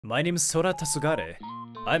My name is Sora Tasugare.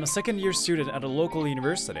 I'm a second-year student at a local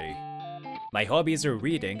university. My hobbies are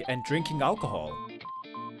reading and drinking alcohol.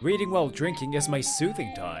 Reading while drinking is my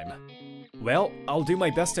soothing time. Well, I'll do my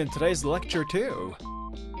best in today's lecture too.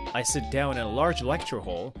 I sit down in a large lecture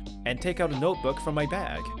hall and take out a notebook from my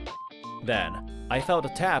bag. Then, I felt a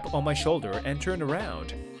tap on my shoulder and turned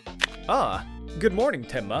around. Ah, good morning,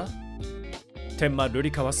 Tenma. Tenma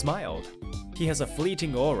Rurikawa smiled. He has a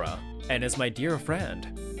fleeting aura and is my dear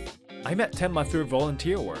friend. I met Tenma through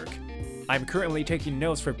volunteer work. I'm currently taking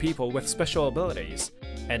notes for people with special abilities,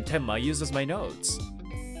 and Tenma uses my notes.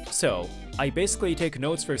 So, I basically take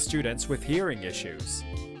notes for students with hearing issues.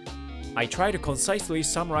 I try to concisely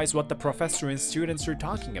summarize what the professor and students are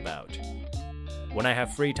talking about. When I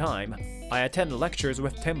have free time, I attend lectures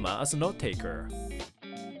with Tenma as a note-taker.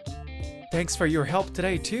 Thanks for your help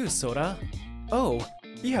today too, Sora. Oh,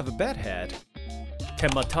 you have a bedhead.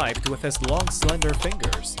 Tenma typed with his long, slender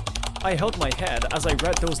fingers. I held my head as I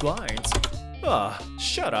read those lines. Ah,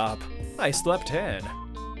 shut up. I slept in.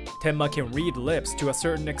 Tenma can read lips to a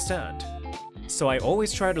certain extent, so I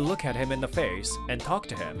always try to look at him in the face and talk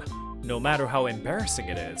to him, no matter how embarrassing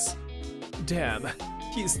it is. Damn,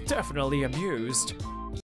 he's definitely amused.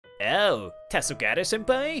 Oh,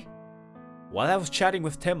 Tasugare-senpai? While I was chatting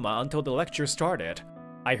with Tenma until the lecture started,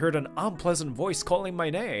 I heard an unpleasant voice calling my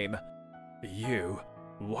name. You,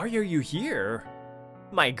 why are you here?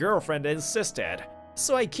 My girlfriend insisted,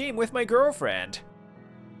 so I came with my girlfriend.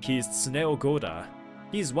 He's Tsuneo Goda.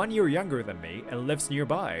 He's 1 year younger than me and lives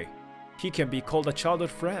nearby. He can be called a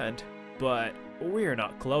childhood friend, but we're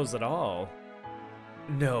not close at all.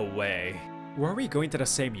 No way. Were we going to the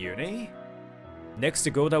same uni? Next to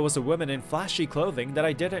Goda was a woman in flashy clothing that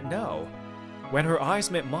I didn't know. When her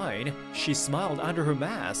eyes met mine, she smiled under her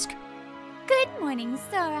mask. Good morning,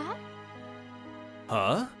 Sora.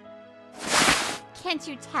 Huh? Can't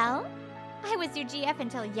you tell? I was your GF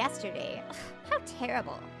until yesterday. How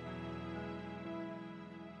terrible.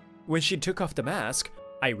 When she took off the mask,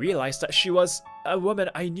 I realized that she was a woman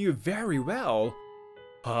I knew very well.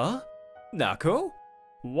 Huh? Nako?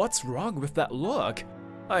 What's wrong with that look?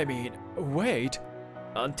 I mean, wait,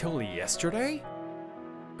 until yesterday?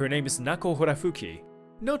 Her name is Nako Horafuki.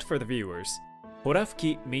 Note for the viewers,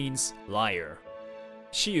 Horafuki means liar.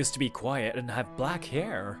 She used to be quiet and have black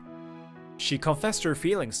hair. She confessed her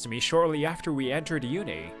feelings to me shortly after we entered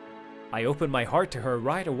uni. I opened my heart to her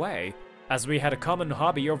right away, as we had a common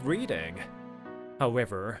hobby of reading.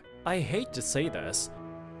 However, I hate to say this,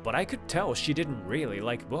 but I could tell she didn't really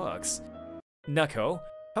like books. Nako,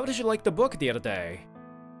 how did you like the book the other day?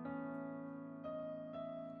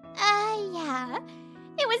 Yeah.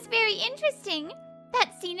 It was very interesting.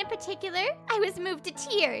 That scene in particular, I was moved to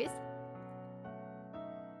tears.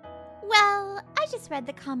 Well, I just read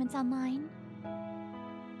the comments online.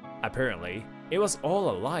 Apparently, it was all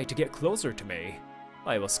a lie to get closer to me.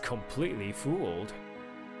 I was completely fooled.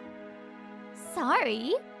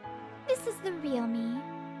 Sorry. This is the real me.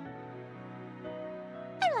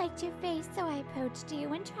 I liked your face, so I approached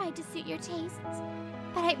you and tried to suit your tastes.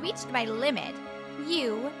 But I reached my limit.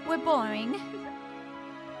 You were boring.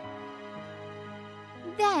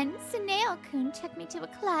 Then, Tsuneo-kun took me to a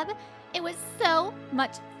club. It was so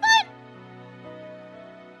much fun!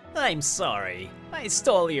 I'm sorry, I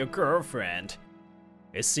stole your girlfriend.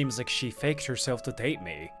 It seems like she faked herself to date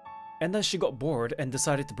me, and then she got bored and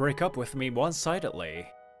decided to break up with me one-sidedly.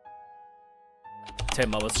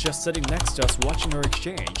 Tenma was just sitting next to us watching our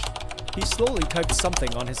exchange. He slowly typed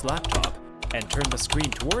something on his laptop and turned the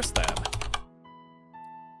screen towards them.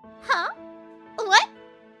 Huh? What?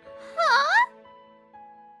 Huh?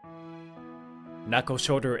 Nako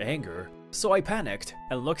showed her anger, so I panicked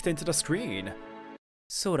and looked into the screen.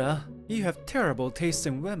 Sora, you have terrible taste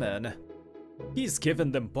in women. He's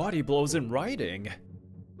given them body blows in writing.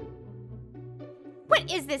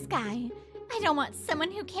 What is this guy? I don't want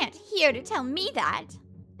someone who can't hear to tell me that.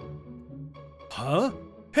 Huh?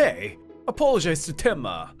 Hey, apologize to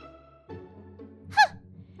Tenma. Huh!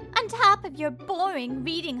 On top of your boring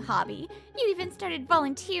reading hobby, you even started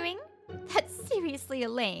volunteering? That's seriously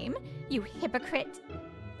lame, you hypocrite.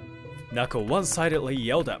 Nako one-sidedly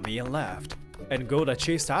yelled at me and laughed, and Goda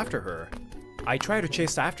chased after her. I tried to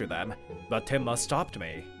chase after them, but Tenma stopped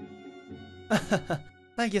me.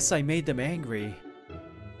 I guess I made them angry.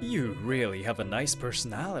 You really have a nice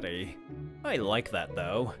personality. I like that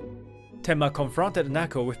though. Tenma confronted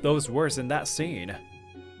Nako with those words in that scene.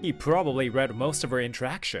 He probably read most of her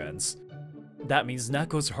interactions. That means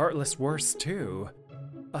Nako's heartless words too.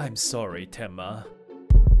 I'm sorry, Tenma.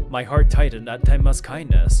 My heart tightened at Tenma's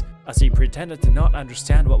kindness as he pretended to not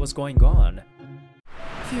understand what was going on.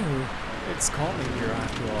 Phew, It's calming here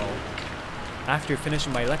after all. After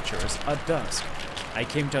finishing my lectures at dusk, I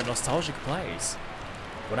came to a nostalgic place.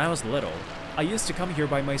 When I was little, I used to come here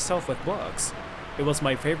by myself with books. It was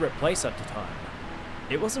my favorite place at the time.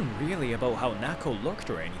 It wasn't really about how Nako looked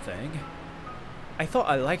or anything. I thought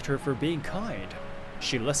I liked her for being kind.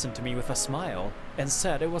 She listened to me with a smile and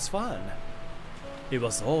said it was fun. It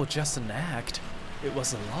was all just an act. It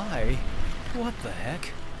was a lie. What the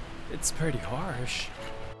heck? It's pretty harsh.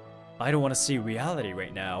 I don't want to see reality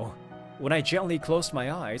right now. When I gently closed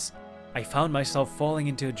my eyes, I found myself falling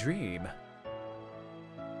into a dream.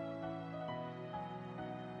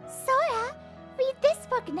 Sora, read this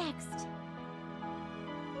book next.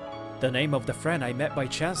 The name of the friend I met by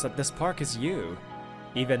chance at this park is you.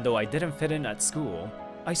 Even though I didn't fit in at school,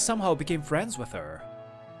 I somehow became friends with her.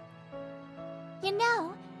 You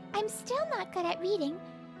know, I'm still not good at reading,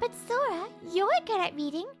 but Sora, you're good at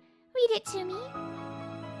reading. Read it to me.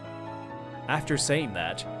 After saying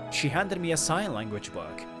that, she handed me a sign language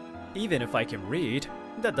book. Even if I can read,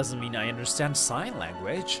 that doesn't mean I understand sign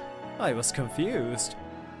language. I was confused.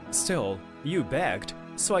 Still, you begged,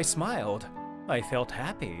 so I smiled. I felt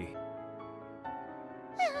happy.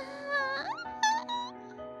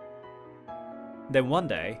 Then one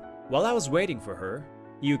day, while I was waiting for her,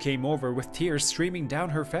 you came over with tears streaming down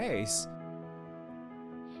her face.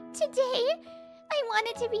 Today, I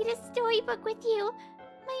wanted to read a storybook with you.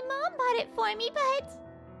 My mom bought it for me, but...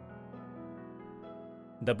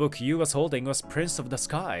 The book you was holding was Prince of the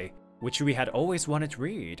Sky, which we had always wanted to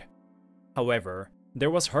read. However,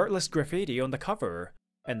 there was heartless graffiti on the cover,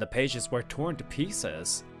 and the pages were torn to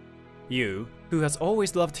pieces. You, who has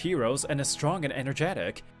always loved heroes and is strong and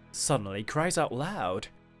energetic, suddenly cries out loud.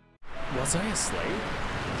 Was I asleep?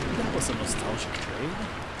 That was a nostalgic dream.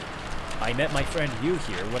 I met my friend Yu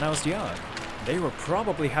here when I was young. They were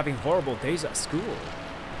probably having horrible days at school.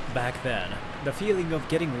 Back then, the feeling of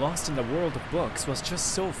getting lost in the world of books was just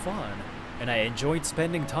so fun, and I enjoyed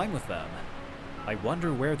spending time with them. I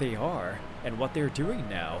wonder where they are and what they're doing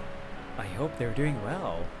now. I hope they're doing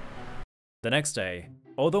well. The next day,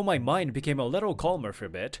 although my mind became a little calmer for a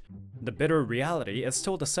bit, the bitter reality is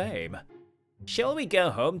still the same. Shall we go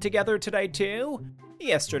home together today too?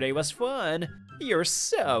 Yesterday was fun. You're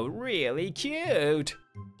so really cute.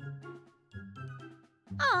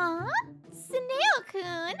 Aww,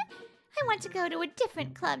 Snail-kun, I want to go to a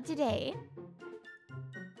different club today.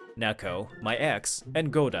 Nako, my ex,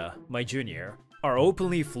 and Goda, my junior, are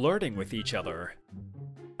openly flirting with each other.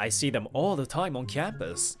 I see them all the time on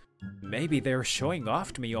campus. Maybe they're showing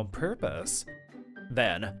off to me on purpose.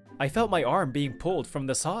 Then, I felt my arm being pulled from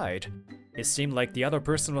the side. It seemed like the other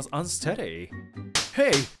person was unsteady.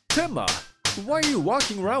 Hey, Temma! Why are you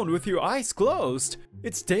walking around with your eyes closed?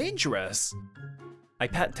 It's dangerous! I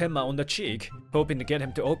pat Temma on the cheek, hoping to get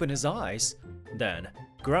him to open his eyes. Then,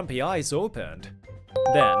 grumpy eyes opened.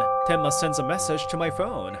 Then, Temma sends a message to my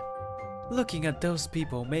phone. Looking at those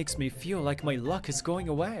people makes me feel like my luck is going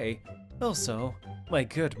away. Also, my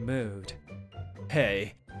good mood.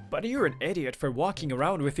 Hey, but you're an idiot for walking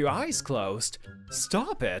around with your eyes closed.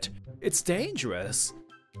 Stop it! It's dangerous.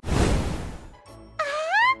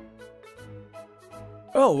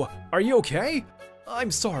 Oh, are you okay?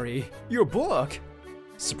 I'm sorry, your book.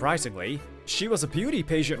 Surprisingly, she was a beauty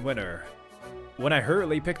pageant winner. When I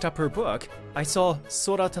hurriedly picked up her book, I saw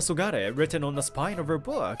Sora Tasogare written on the spine of her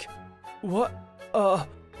book. Why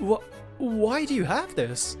do you have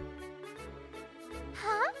this?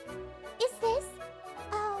 Huh? Is this...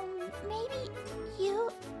 maybe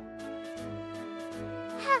you...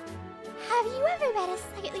 Have you ever read a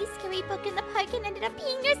slightly scary book in the park and ended up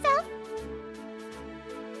peeing yourself?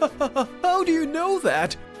 How do you know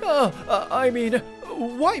that? I mean,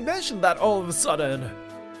 why mention that all of a sudden?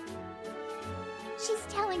 She's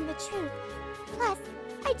telling the truth. Plus,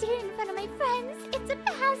 I did it in front of my friends. It's a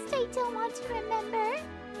past I don't want to remember.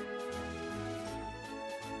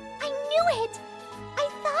 I knew it! I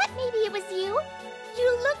thought maybe it was you.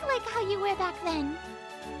 You look like how you were back then.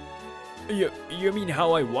 You mean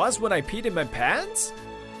how I was when I peed in my pants?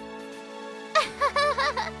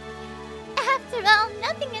 After all,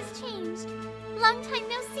 nothing has changed. Long time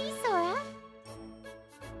no see, Sora.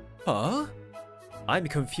 Huh? I'm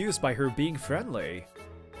confused by her being friendly.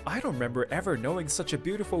 I don't remember ever knowing such a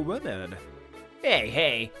beautiful woman.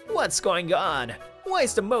 Hey, what's going on? Why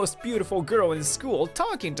is the most beautiful girl in school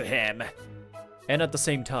talking to him? And at the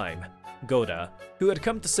same time, Goda, who had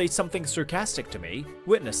come to say something sarcastic to me,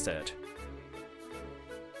 witnessed it.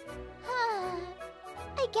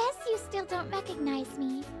 I guess you still don't recognize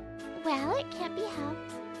me. Well, it can't be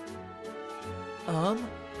helped.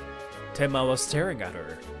 Temma was staring at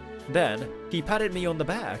her. Then, he patted me on the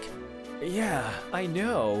back. Yeah, I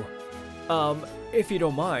know. If you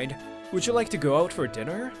don't mind, would you like to go out for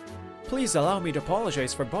dinner? Please allow me to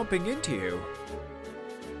apologize for bumping into you.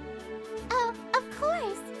 Oh, of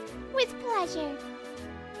course. With pleasure.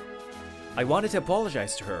 I wanted to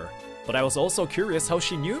apologize to her, but I was also curious how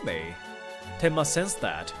she knew me. Tenma sensed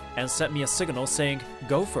that and sent me a signal saying,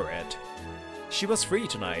 go for it. She was free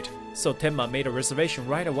tonight, so Tenma made a reservation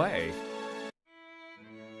right away.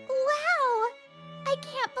 Wow! I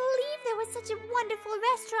can't believe there was such a wonderful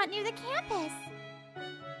restaurant near the campus.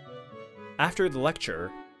 After the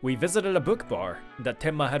lecture, we visited a book bar that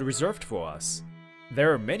Tenma had reserved for us.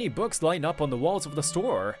 There are many books lined up on the walls of the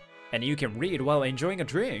store, and you can read while enjoying a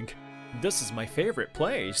drink. This is my favorite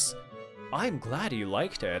place. I'm glad you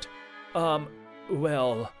liked it.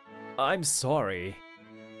 Well, I'm sorry.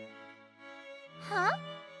 Huh?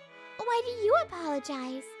 Why do you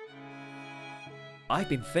apologize? I've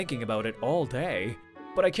been thinking about it all day,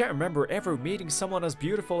 but I can't remember ever meeting someone as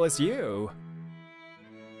beautiful as you.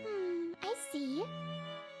 I see.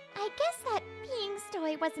 I guess that peeing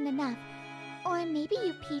story wasn't enough. Or maybe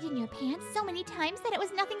you peed in your pants so many times that it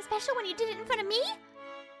was nothing special when you did it in front of me?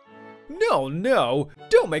 No,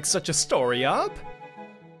 don't make such a story up.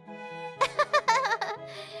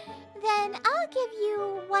 Then I'll give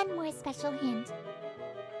you one more special hint.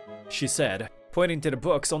 She said, pointing to the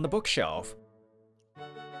books on the bookshelf.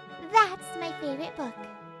 That's my favorite book.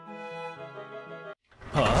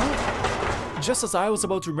 Huh? Just as I was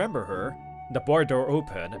about to remember her, the bar door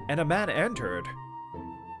opened and a man entered.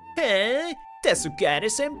 Huh?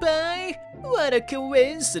 Tasukare-senpai? What a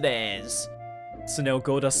coincidence! Tsuneo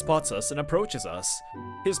Goda spots us and approaches us.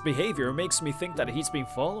 His behavior makes me think that he's been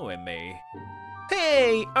following me.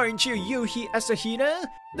 Hey, aren't you Yuhi Asahina?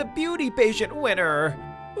 The beauty pageant winner!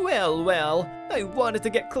 Well, I wanted to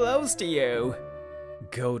get close to you.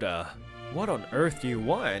 Goda, what on earth do you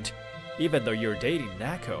want? Even though you're dating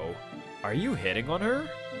Nako, are you hitting on her?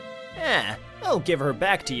 I'll give her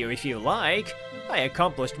back to you if you like. I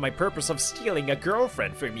accomplished my purpose of stealing a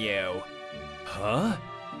girlfriend from you. Huh?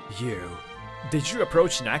 Did you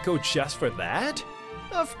approach Nako just for that?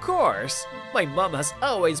 Of course! My mom has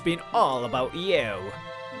always been all about you.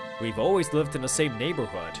 We've always lived in the same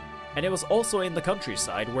neighborhood, and it was also in the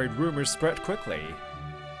countryside where rumors spread quickly.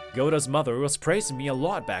 Goda's mother was praising me a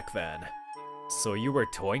lot back then. So you were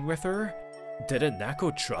toying with her? Didn't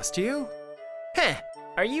Nako trust you?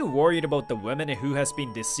 Are you worried about the woman who has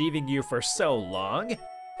been deceiving you for so long?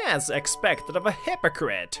 As expected of a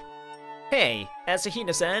hypocrite. Hey,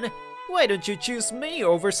 Asahina-san, why don't you choose me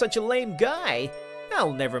over such a lame guy?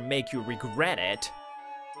 I'll never make you regret it.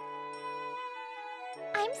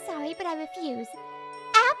 I'm sorry, but I refuse.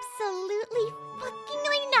 Absolutely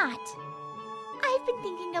fuckingly not. I've been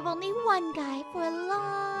thinking of only one guy for a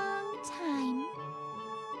long time.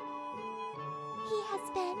 He has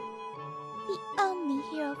been the only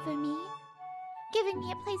hero for me, giving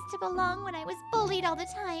me a place to belong when I was bullied all the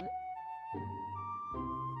time.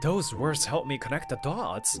 Those words help me connect the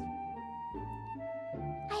dots.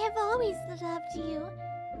 I have always loved you,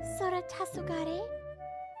 Sora Tasugare.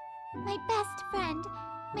 My best friend,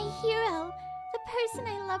 my hero, the person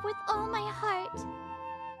I love with all my heart.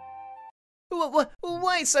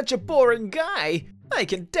 Why such a boring guy? I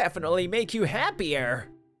can definitely make you happier.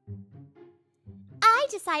 I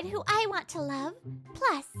decide who I want to love.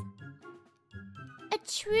 Plus, a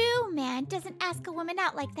true man doesn't ask a woman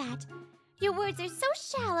out like that. Your words are so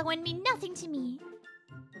shallow and mean nothing to me.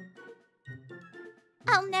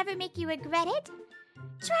 I'll never make you regret it.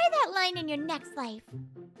 Try that line in your next life.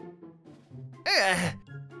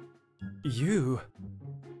 You...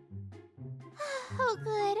 Oh,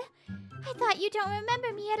 good. I thought you don't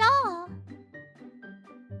remember me at all.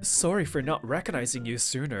 Sorry for not recognizing you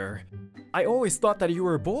sooner. I always thought that you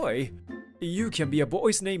were a boy. You can be a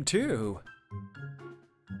boy's name too.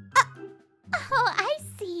 Oh, I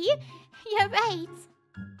see. You're right.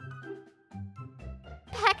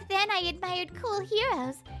 Back then, I admired cool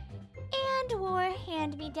heroes and wore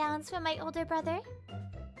hand-me-downs from my older brother.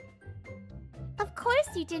 Of course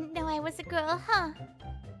you didn't know I was a girl, huh?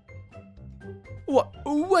 What?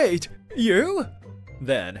 Wait, you?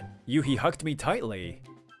 Then, Yuhi hugged me tightly.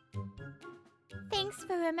 Thanks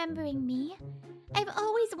for remembering me. I've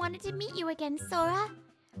always wanted to meet you again, Sora.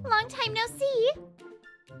 Long time no see.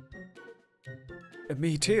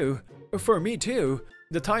 Me too. For me too.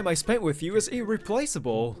 The time I spent with you is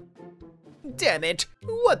irreplaceable. Damn it!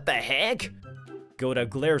 What the heck? Goda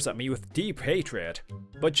glares at me with deep hatred.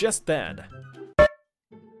 But just then...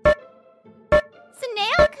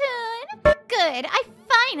 Tsuneo-kun! Good, I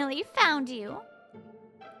finally found you.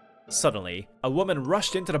 Suddenly, a woman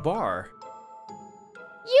rushed into the bar.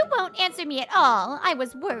 You won't answer me at all. I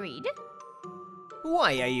was worried.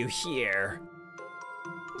 Why are you here?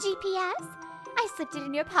 GPS? I slipped it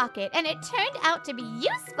in your pocket and it turned out to be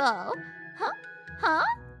useful. Huh? Huh?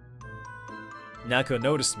 Nako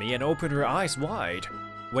noticed me and opened her eyes wide.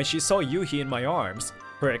 When she saw Yuhi in my arms,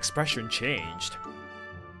 her expression changed.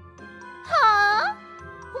 Huh?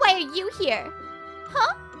 Why are you here?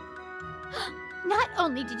 Huh? Not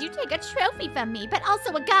only did you take a trophy from me, but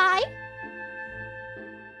also a guy?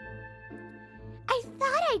 I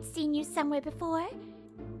thought I'd seen you somewhere before.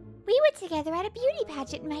 We were together at a beauty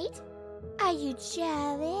pageant, right? Are you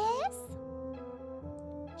jealous?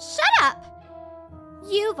 Shut up!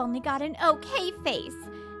 You've only got an okay face,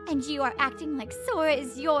 and you are acting like Sora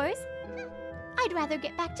is yours. I'd rather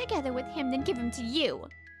get back together with him than give him to you.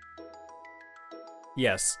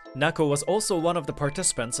 Yes, Nako was also one of the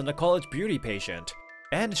participants in the college beauty pageant,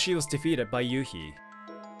 and she was defeated by Yuhi.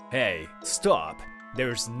 Hey, stop!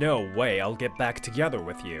 There's no way I'll get back together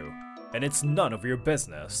with you, and it's none of your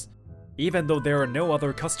business. Even though there are no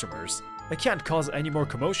other customers, I can't cause any more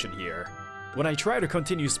commotion here. When I try to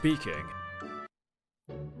continue speaking...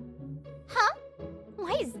 Huh?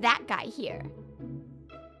 Why is that guy here?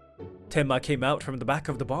 Tenma came out from the back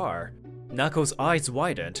of the bar. Nako's eyes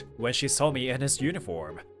widened when she saw me in his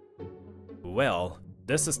uniform. Well,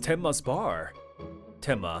 this is Tenma's bar.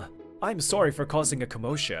 Tenma, I'm sorry for causing a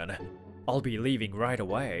commotion. I'll be leaving right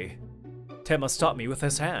away. Tenma stopped me with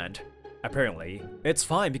his hand. Apparently, it's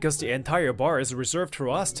fine because the entire bar is reserved for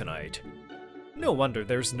us tonight. No wonder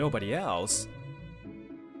there's nobody else.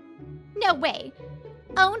 No way!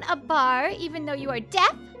 Own a bar even though you are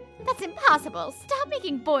deaf? That's impossible. Stop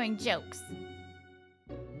making boring jokes.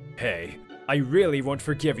 Hey, I really won't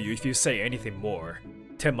forgive you if you say anything more.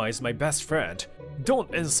 Tenma is my best friend.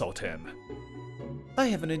 Don't insult him. I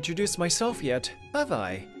haven't introduced myself yet, have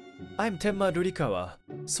I? I'm Tenma Rurikawa,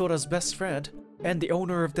 Sora's best friend, and the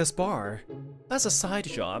owner of this bar. As a side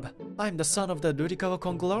job, I'm the son of the Rurikawa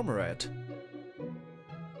conglomerate.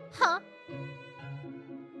 Huh?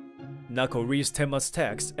 Nako reads Tenma's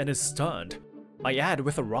text and is stunned. I add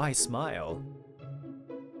with a wry smile.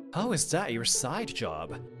 How is that your side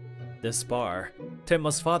job? This bar,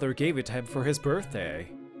 Tenma's father gave it to him for his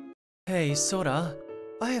birthday. Hey, Sora,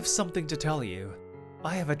 I have something to tell you.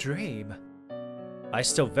 I have a dream. I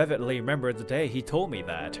still vividly remember the day he told me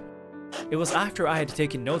that. It was after I had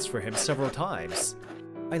taken notes for him several times.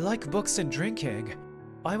 I like books and drinking.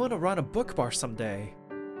 I want to run a book bar someday.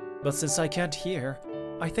 But since I can't hear,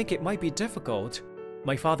 I think it might be difficult.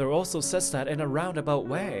 My father also says that in a roundabout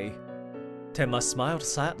way. Tenma smiled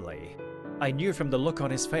sadly. I knew from the look on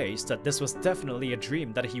his face that this was definitely a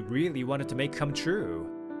dream that he really wanted to make come true.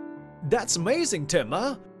 That's amazing,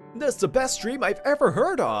 Tenma! That's the best dream I've ever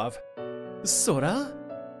heard of! Sora?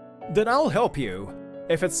 Then I'll help you.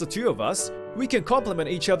 If it's the two of us, we can complement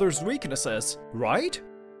each other's weaknesses, right?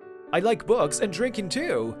 I like books and drinking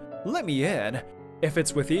too. Let me in. If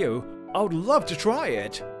it's with you, I would love to try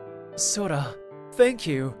it. Sora, thank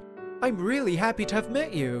you. I'm really happy to have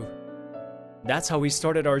met you. That's how we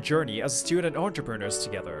started our journey as student entrepreneurs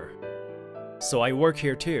together. So I work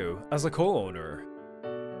here too, as a co-owner.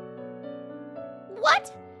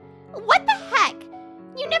 What? What the heck?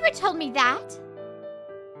 You never told me that.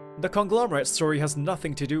 The conglomerate story has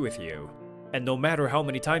nothing to do with you. And no matter how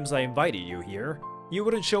many times I invited you here, you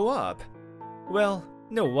wouldn't show up. Well,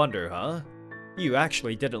 no wonder, huh? You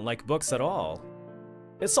actually didn't like books at all.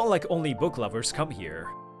 It's not like only book lovers come here,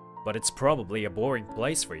 but it's probably a boring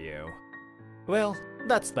place for you. Well,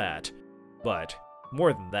 that's that. But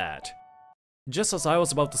more than that. Just as I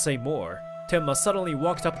was about to say more, Tenma suddenly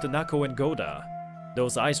walked up to Nako and Goda.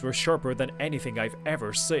 Those eyes were sharper than anything I've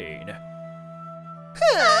ever seen.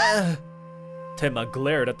 Tenma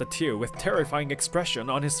glared at the two with terrifying expression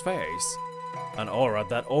on his face. An aura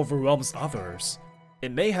that overwhelms others.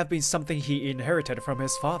 It may have been something he inherited from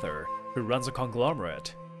his father, who runs a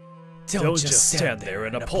conglomerate. Don't just stand there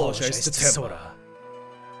and apologize to Tenma.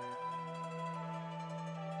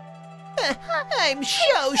 I'm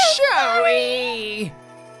so sorry!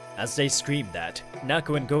 As they screamed that,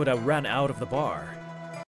 Nako and Goda ran out of the bar.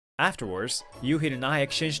 Afterwards, Yuhi and I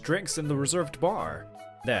exchanged drinks in the reserved bar.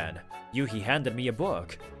 Then, Yuhi handed me a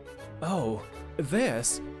book. Oh,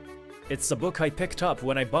 this? It's the book I picked up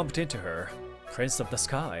when I bumped into her, Prince of the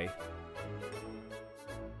Sky.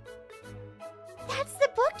 That's the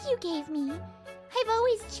book you gave me. I've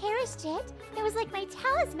always cherished it. It was like my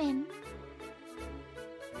talisman.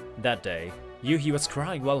 That day, Yuhi was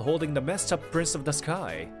crying while holding the messed up Prince of the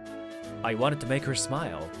Sky. I wanted to make her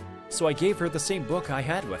smile, so I gave her the same book I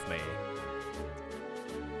had with me.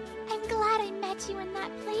 I'm glad I met you in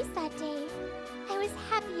that place that day. I was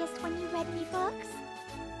happy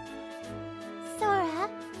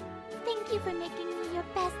for making me your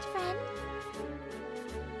best friend.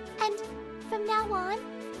 And from now on,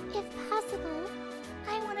 if possible,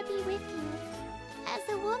 I want to be with you as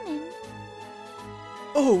a woman.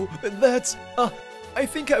 Oh, that's... I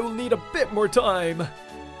think I will need a bit more time.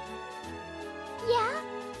 Yeah?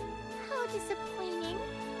 How disappointing.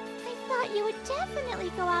 I thought you would definitely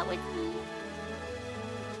go out with me.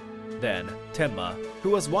 Then, Tenma, who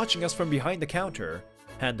was watching us from behind the counter,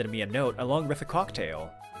 handed me a note along with a cocktail.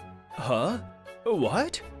 Huh?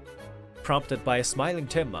 What? Prompted by a smiling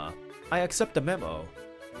Tenma, I accept the memo.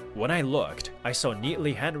 When I looked, I saw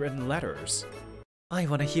neatly handwritten letters. I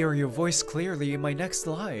want to hear your voice clearly in my next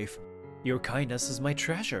life. Your kindness is my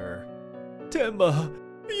treasure. Tenma,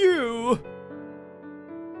 you!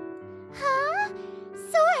 Huh?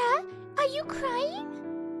 Sora, are you crying?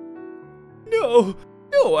 No,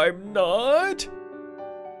 I'm not.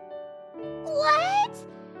 What?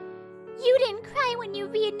 You didn't cry when you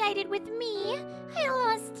reunited with me. I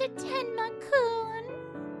lost to Tenma-kun.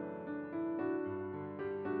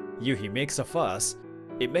 Yuhi makes a fuss.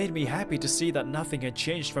 It made me happy to see that nothing had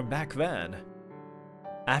changed from back then.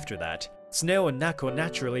 After that, Snow and Nako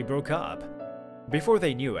naturally broke up. Before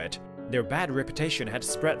they knew it, their bad reputation had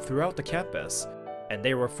spread throughout the campus, and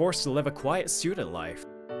they were forced to live a quiet student life.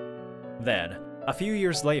 Then, a few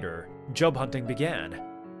years later, job hunting began.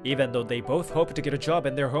 Even though they both hoped to get a job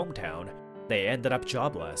in their hometown, they ended up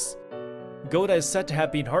jobless. Goda is said to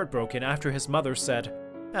have been heartbroken after his mother said,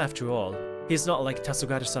 "After all, he's not like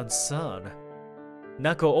Tatsugata-san's son."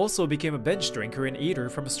 Nako also became a binge drinker and eater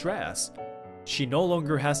from stress. She no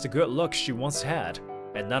longer has the good looks she once had,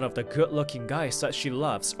 and none of the good-looking guys that she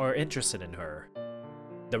loves are interested in her.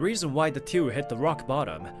 The reason why the two hit the rock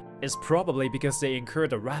bottom is probably because they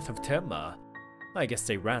incurred the wrath of Tenma. I guess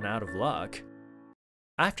they ran out of luck.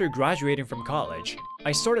 After graduating from college,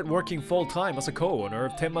 I started working full-time as a co-owner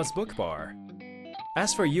of Tenma's book bar.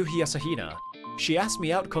 As for Yuhi Asahina, she asked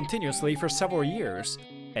me out continuously for several years,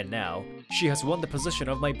 and now she has won the position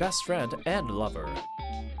of my best friend and lover.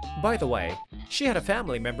 By the way, she had a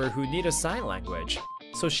family member who needed sign language,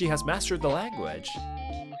 so she has mastered the language.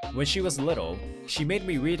 When she was little, she made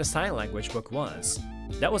me read a sign language book once.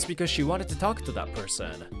 That was because she wanted to talk to that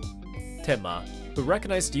person. Tenma, who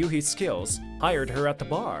recognized Yuhi's skills, hired her at the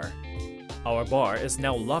bar. Our bar is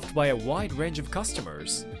now loved by a wide range of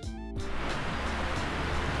customers.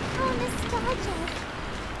 How nostalgic.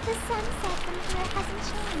 The sunset from here hasn't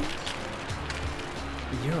changed.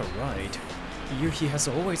 You're right. Yuhi has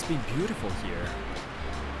always been beautiful here.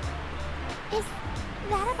 Is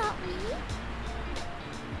that about me?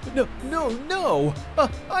 No!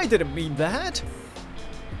 I didn't mean that!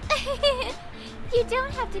 You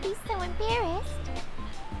don't have to be so embarrassed.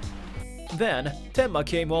 Then, Tenma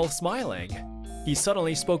came all smiling. He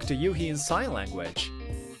suddenly spoke to Yuhi in sign language.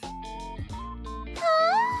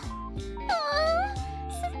 Huh? Oh,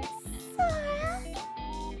 Sora,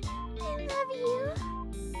 I love you.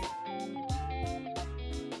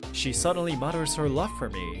 She suddenly mutters her love for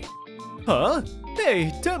me. Huh?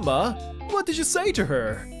 Hey, Tenma! What did you say to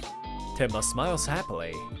her? Tenma smiles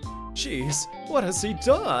happily. Jeez, what has he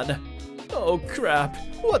done? Oh crap,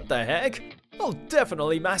 what the heck? I'll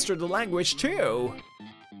definitely master the language too!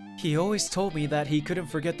 He always told me that he couldn't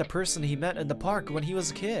forget the person he met in the park when he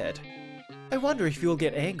was a kid. I wonder if he'll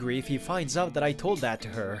get angry if he finds out that I told that to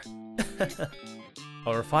her.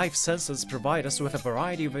 Our five senses provide us with a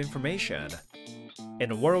variety of information.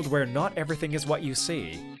 In a world where not everything is what you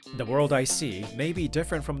see, the world I see may be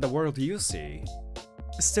different from the world you see.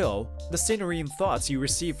 Still, the scenery and thoughts you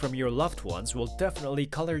receive from your loved ones will definitely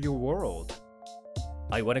color your world.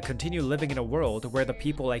 I want to continue living in a world where the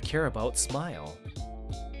people I care about smile.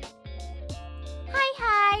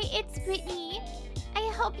 Hi, it's Brittany.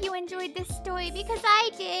 I hope you enjoyed this story because I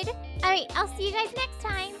did. Alright, I'll see you guys next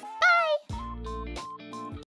time.